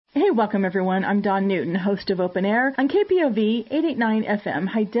Hey, welcome everyone. I'm Dawn Newton, host of Open Air on KPOV 889 FM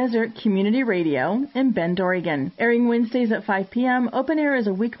High Desert Community Radio in Bend, Oregon. Airing Wednesdays at 5 p.m., Open Air is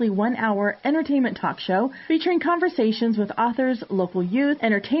a weekly 1-hour entertainment talk show featuring conversations with authors, local youth,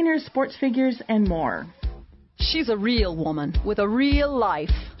 entertainers, sports figures, and more. She's a real woman with a real life.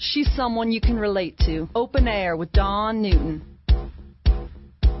 She's someone you can relate to. Open Air with Dawn Newton.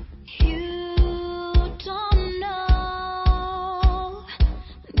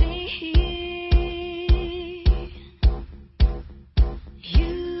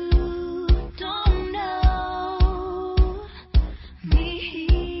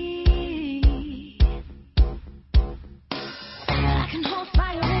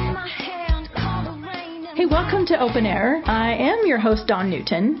 Welcome to Open Air. I am your host, Dawn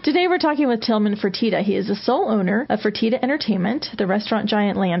Newton. Today we're talking with Tillman Fertitta. He is the sole owner of Fertitta Entertainment, the restaurant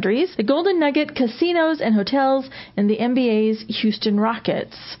giant Landry's, the Golden Nugget Casinos and Hotels, and the NBA's Houston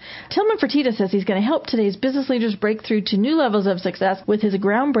Rockets. Tillman Fertitta says he's going to help today's business leaders break through to new levels of success with his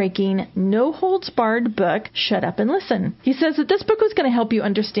groundbreaking, no-holds-barred book, Shut Up and Listen. He says that this book is going to help you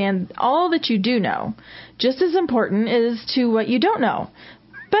understand all that you do know. Just as important is to what you don't know.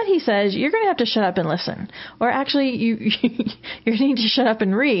 But he says you're going to have to shut up and listen. Or actually, you need to shut up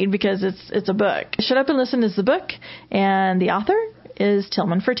and read because it's a book. Shut Up and Listen is the book, and the author is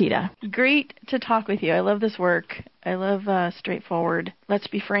Tillman Fertitta. Great to talk with you. I love this work. I love straightforward, let's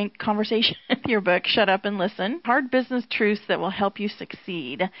be frank conversation. Your book, Shut Up and Listen. Hard business truths that will help you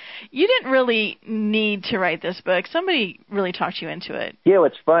succeed. You didn't really need to write this book. Somebody really talked you into it. Yeah,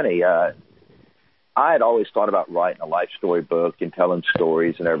 it's funny. I had always thought about writing a life story book and telling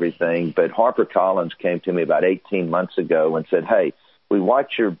stories and everything, but HarperCollins came to me about 18 months ago and said, hey, we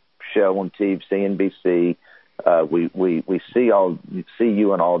watch your show on TV, CNBC. We see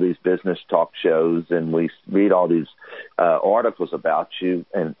you on all these business talk shows, and we read all these articles about you,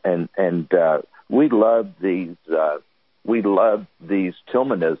 and we love these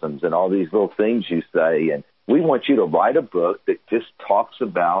Tillmanisms and all these little things you say, and we want you to write a book that just talks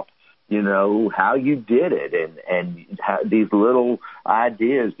about how you did it and how these little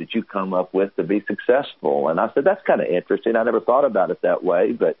ideas that you come up with to be successful. And I said, that's kind of interesting. I never thought about it that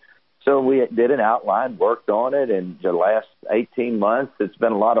way. But so we did an outline, worked on it, and the last 18 months, it's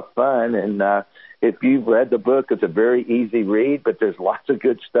been a lot of fun. And if you've read the book, it's a very easy read, but there's lots of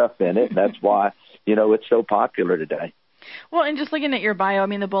good stuff in it. And that's why, it's so popular today. Well, and just looking at your bio,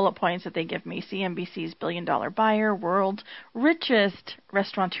 the bullet points that they give me, CNBC's billion-dollar buyer, world's richest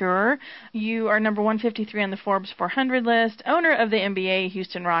restaurateur. You are number 153 on the Forbes 400 list, owner of the NBA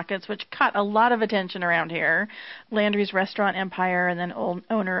Houston Rockets, which caught a lot of attention around here, Landry's restaurant empire, and then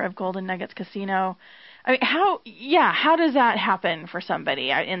owner of Golden Nuggets Casino. How does that happen for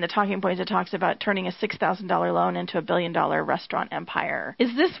somebody? In the talking points, it talks about turning a $6,000 loan into a billion-dollar restaurant empire.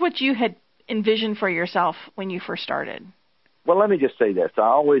 Is this what you had envisioned for yourself when you first started? Well, let me just say this. I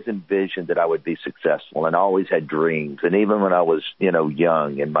always envisioned that I would be successful, and I always had dreams. And even when I was,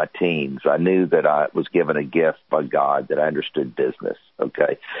 young in my teens, I knew that I was given a gift by God, that I understood business,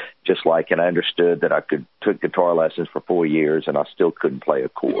 okay? And I understood that I took guitar lessons for 4 years, and I still couldn't play a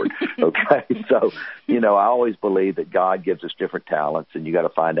chord, okay? So, I always believe that God gives us different talents, and you got to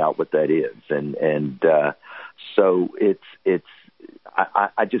find out what that is. So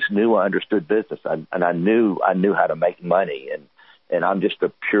I just knew I understood business, and I knew how to make money, and I'm just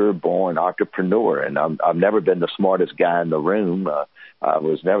a pure born entrepreneur, and I've never been the smartest guy in the room. I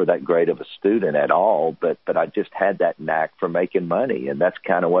was never that great of a student at all, but I just had that knack for making money, and that's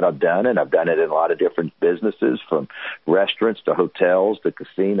kind of what I've done, and I've done it in a lot of different businesses, from restaurants to hotels to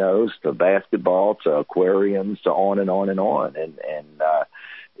casinos to basketball to aquariums to on and on and on, and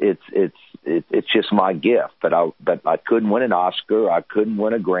it's just my gift, but I couldn't win an Oscar. I couldn't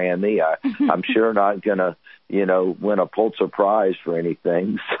win a Grammy. I'm sure not gonna, win a Pulitzer Prize for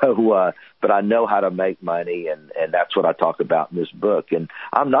anything. So, but I know how to make money, and that's what I talk about in this book. And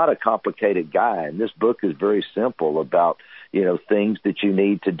I'm not a complicated guy, and this book is very simple about, things that you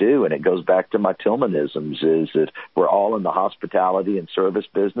need to do. And it goes back to my Tillmanisms, is that we're all in the hospitality and service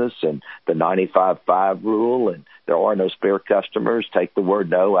business, and the 95-5 rule, and there are no spare customers. Take the word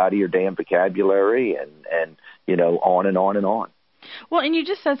no out of your damn vocabulary, and on and on and on. Well, and you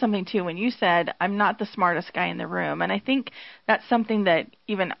just said something, too, when you said, I'm not the smartest guy in the room. And I think that's something that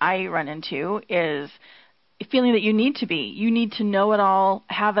even I run into, is feeling that you need to be. You need to know it all,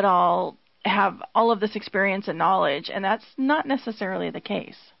 have of this experience and knowledge, and that's not necessarily the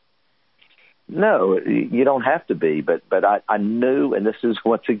case. No, you don't have to be, but I knew, and this is,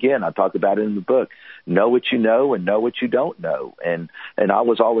 once again, I talked about it in the book, know what you know and know what you don't know. And I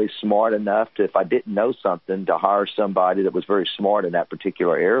was always smart enough to, if I didn't know something, to hire somebody that was very smart in that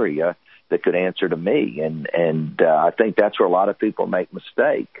particular area that could answer to me. And I think that's where a lot of people make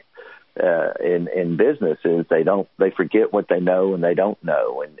mistake in business, is they forget what they know and they don't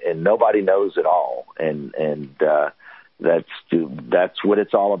know, and nobody knows it all. And that's what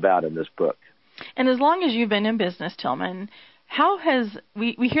it's all about in this book. And as long as you've been in business, Tillman, how has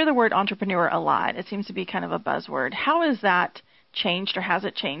we hear the word entrepreneur a lot. It seems to be kind of a buzzword. How has that changed, or has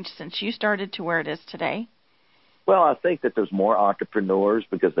it changed since you started to where it is today? Well, I think that there's more entrepreneurs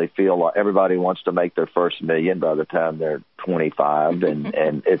because they feel like everybody wants to make their first million by the time they're 25, and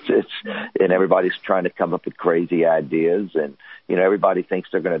and everybody's trying to come up with crazy ideas, and everybody thinks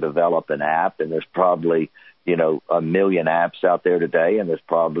they're going to develop an app, and there's probably 1 million apps out there today, and there's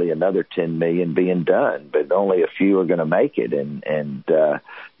probably another 10 million being done, but only a few are going to make it, and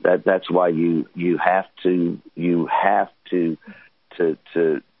that's why you have to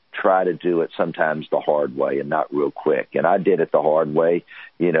try to do it sometimes the hard way and not real quick. And I did it the hard way,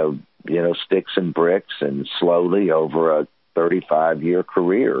 sticks and bricks, and slowly over a 35-year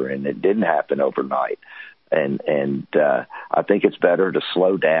career, and it didn't happen overnight. And I think it's better to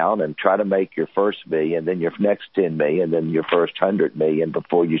slow down and try to make your first million, then your next 10 million, then your first 100 million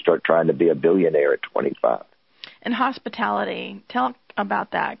before you start trying to be a billionaire at 25. And hospitality, tell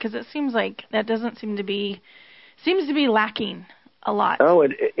about that, because it seems like that seems to be lacking a lot. Oh,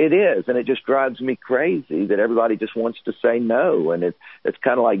 it is, and it just drives me crazy that everybody just wants to say no, and it's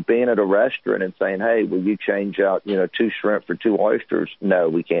kind of like being at a restaurant and saying, "Hey, will you change out 2 shrimp for 2 oysters?" No,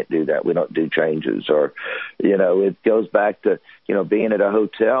 we can't do that. We don't do changes. Or, it goes back to being at a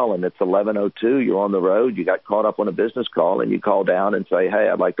hotel and it's 11:02. You're on the road. You got caught up on a business call, and you call down and say, "Hey,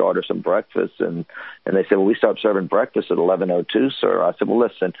 I'd like to order some breakfast," and they say, "Well, we stopped serving breakfast at 11:02, sir." I said, "Well,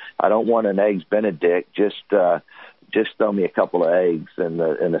 listen, I don't want an eggs Benedict. Just throw me a couple of eggs in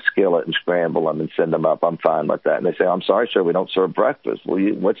a skillet and scramble them and send them up. I'm fine with that." And they say, "I'm sorry, sir, we don't serve breakfast." Well,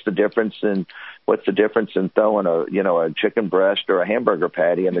 what's the difference in throwing a chicken breast or a hamburger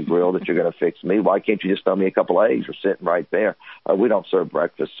patty in the grill that you're going to fix me? Why can't you just throw me a couple of eggs? We're sitting right there. We don't serve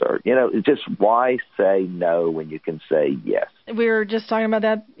breakfast, sir. Just why say no when you can say yes? We were just talking about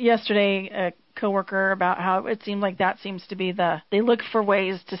that yesterday. Coworker, about how it seemed like that seems to be they look for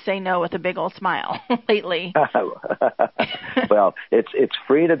ways to say no with a big old smile lately. Well, it's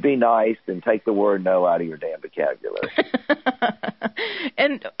free to be nice and take the word no out of your damn vocabulary.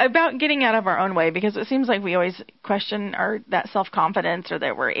 And about getting out of our own way, because it seems like we always question that self-confidence, or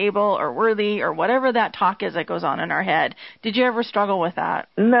that we're able or worthy, or whatever that talk is that goes on in our head. Did you ever struggle with that?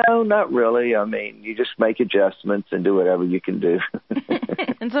 No, not really. I mean, you just make adjustments and do whatever you can do.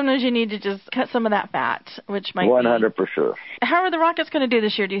 And sometimes you need to just cut some of that fat, which might 100%. How are the Rockets going to do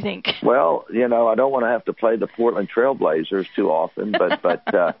this year, do you think? Well, I don't want to have to play the Portland Trailblazers too often, but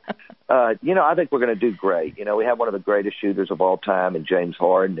I think we're going to do great. We have one of the greatest shooters of all time in James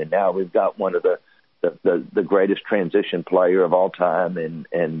Harden, and now we've got one of the greatest transition player of all time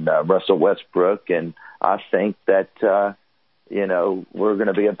in Russell Westbrook, and I think that we're going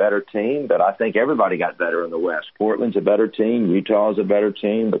to be a better team, but I think everybody got better in the West. Portland's a better team. Utah's a better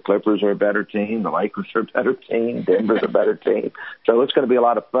team. The Clippers are a better team. The Lakers are a better team. Denver's a better team. So it's going to be a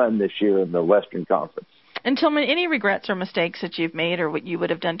lot of fun this year in the Western Conference. And Tillman, any regrets or mistakes that you've made, or what you would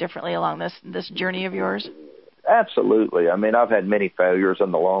have done differently along this journey of yours? Absolutely. I mean, I've had many failures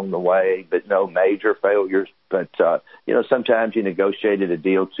along the way, but no major failures. But, sometimes you negotiated a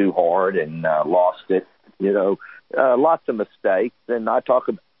deal too hard and lost it, lots of mistakes, and I talk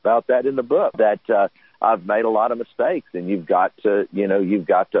about that in the book, that I've made a lot of mistakes, and you've got to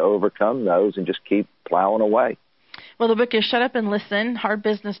overcome those and just keep plowing away. Well, the book is Shut Up and Listen, Hard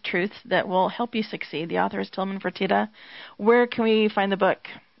Business Truths That Will Help You Succeed. The author is Tillman Fertitta. Where can we find the book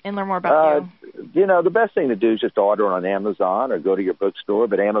and learn more about you? The best thing to do is just order it on Amazon or go to your bookstore,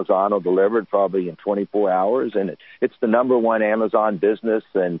 but Amazon will deliver it probably in 24 hours, and it's the #1 Amazon business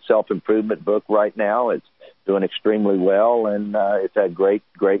and self-improvement book right now. It's doing extremely well, and it's had great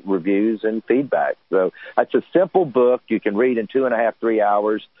reviews and feedback. So it's a simple book you can read in 2.5, 3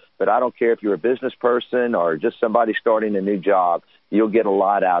 hours, but I don't care if you're a business person or just somebody starting a new job, you'll get a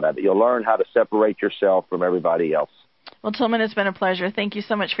lot out of it. You'll learn how to separate yourself from everybody else. Well, Tillman, it's been a pleasure. Thank you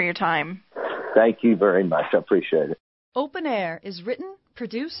so much for your time. Thank you very much. I appreciate it. Open Air is written,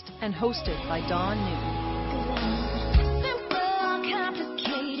 produced, and hosted by Dawn Newton.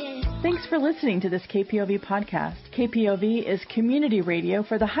 Thanks for listening to this KPOV podcast. KPOV is community radio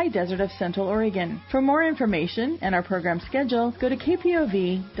for the high desert of Central Oregon. For more information and our program schedule, go to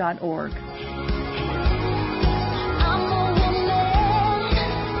kpov.org.